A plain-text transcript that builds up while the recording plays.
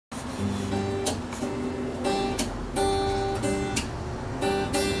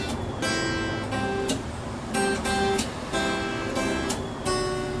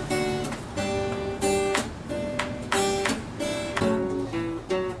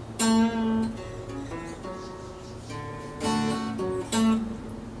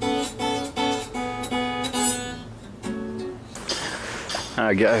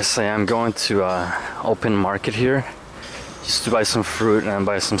Alright guys, I am going to open market here just to buy some fruit and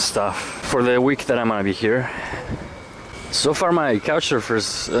buy some stuff for the week that I'm gonna be here. So far my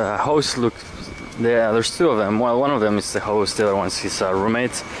couchsurfers host look, there's two of them. Well, one of them is the host, the other one's his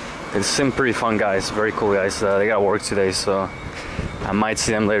roommate. They seem pretty fun guys, very cool guys. They got work today, so I might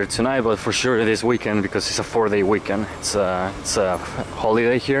see them later tonight, but for sure this weekend because it's a 4-day weekend. It's a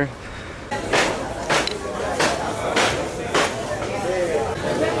holiday here.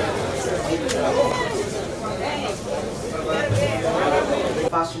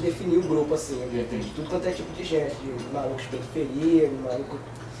 Fácil de definir o grupo assim, tem de tudo quanto é tipo de gente, de malucos de periferia, de maluco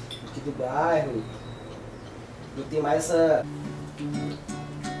aqui do bairro. Eu tenho mais essa... Eu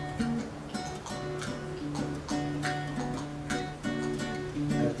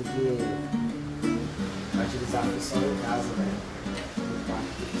tenho que utilizar a função em casa, né? No quarto,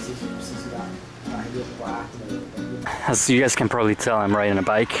 preciso dar varrer o quarto, né? As you guys can probably tell, I'm riding a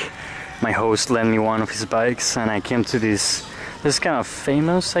bike. My host lent me one of his bikes and I came to this is kind of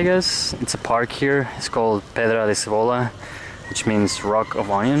famous, I guess. It's a park here. It's called Pedra de Cebola, which means rock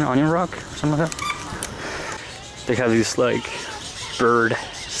of onion, onion rock, or something like that. They have this like bird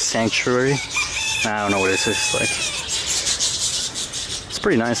sanctuary. I don't know what this is like. It's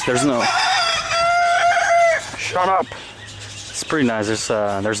pretty nice. There's no... Shut up! It's pretty nice.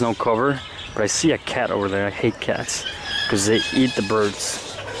 There's no cover, but I see a cat over there. I hate cats because they eat the birds.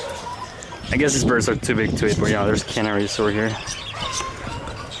 I guess these birds are too big to eat, but you know, there's canaries over here.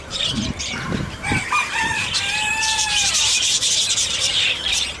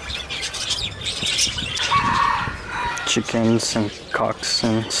 Chickens and cocks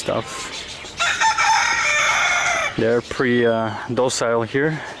and stuff. They're pretty docile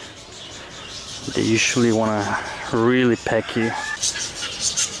here. They usually want to really peck you.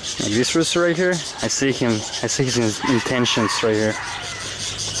 Like this rooster right here, I see his intentions right here.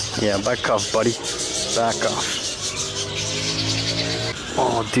 Yeah, back off, buddy. Back off.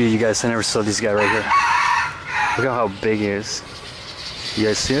 Oh, dude, you guys, I never saw this guy right here. Look at how big he is. You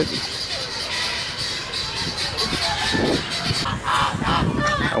guys see it?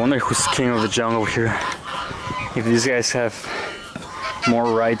 I wonder who's king of the jungle here. If these guys have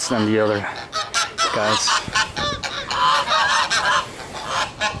more rights than the other guys.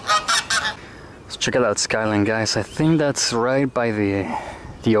 Let's check out that skyline, guys. I think that's right by the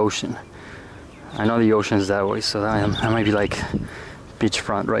ocean. I know the ocean is that way, so that might be like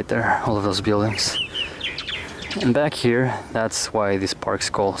beachfront right there, all of those buildings. And back here, that's why this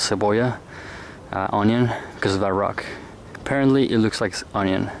park's called Cebolla, onion, because of that rock. Apparently it looks like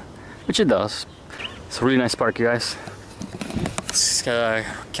onion, which it does. It's a really nice park, you guys. It's kind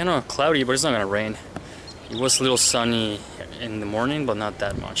of cloudy, but it's not gonna rain. It was a little sunny in the morning, but not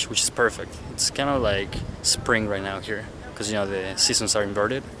that much, which is perfect. It's kind of like spring right now here, because you know the seasons are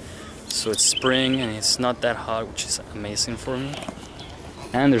inverted. So it's spring and it's not that hot, which is amazing for me.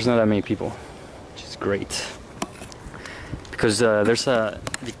 And there's not that many people, which is great. Because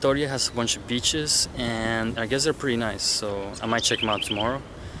Vitoria has a bunch of beaches and I guess they're pretty nice, so I might check them out tomorrow.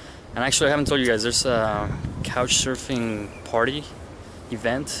 And actually I haven't told you guys, there's a couchsurfing party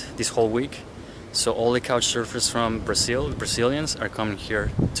event this whole week. So all the couchsurfers from Brazil, the Brazilians, are coming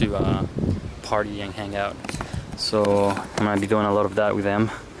here to party and hang out. So I'm gonna be doing a lot of that with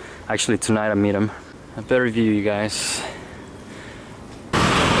them. Actually tonight I meet them. A better view, you guys.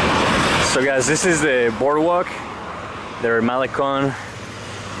 So guys, this is the boardwalk. They're Malecon.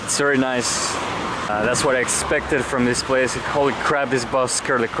 It's very nice. That's what I expected from this place. Holy crap, this bus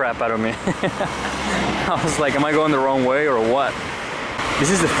scared the crap out of me. I was like, am I going the wrong way or what? This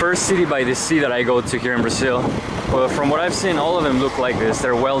is the first city by the sea that I go to here in Brazil. Well, from what I've seen, all of them look like this.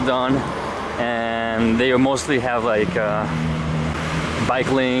 They're well done. And they mostly have like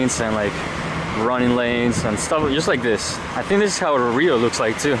bike lanes and like running lanes and stuff just like this. I think this is how Rio looks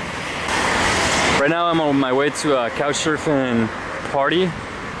like too. Right now I'm on my way to a couchsurfing party.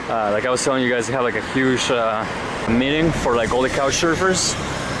 Like I was telling you guys, they have like a huge meeting for like all the couchsurfers.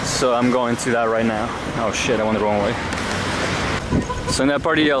 So I'm going to that right now. Oh shit, I went the wrong way. So in that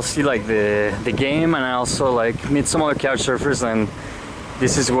party I'll see like the game, and I also like meet some other couchsurfers, and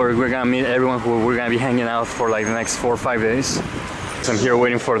this is where we're gonna meet everyone who we're gonna be hanging out for like the next 4 or 5 days. So I'm here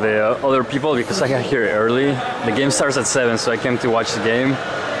waiting for the other people because I got here early. The game starts at 7, so I came to watch the game.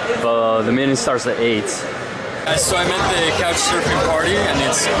 But the meeting starts at 8. So I'm at the couchsurfing party, and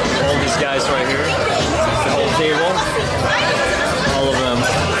it's all these guys right here. The whole table. All of them.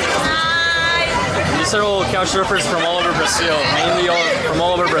 These are all couchsurfers from all over Brazil, mainly from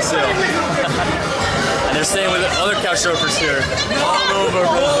all over Brazil. And they're staying with other couchsurfers here. All over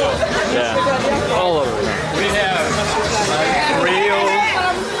Brazil. Yeah, all over. We have Rio,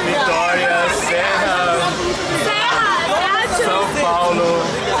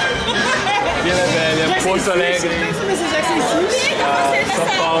 Porto Alegre, São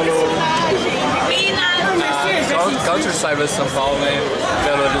Paulo, CouchSurfing São Paulo,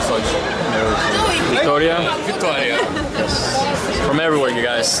 Belo Horizonte, Vitoria. From everywhere, you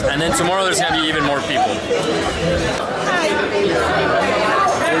guys. And then tomorrow there's gonna be even more people.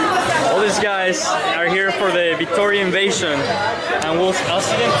 All these guys are here for the Vitoria invasion, and I'll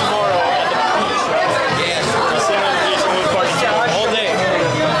see them tomorrow at the beach.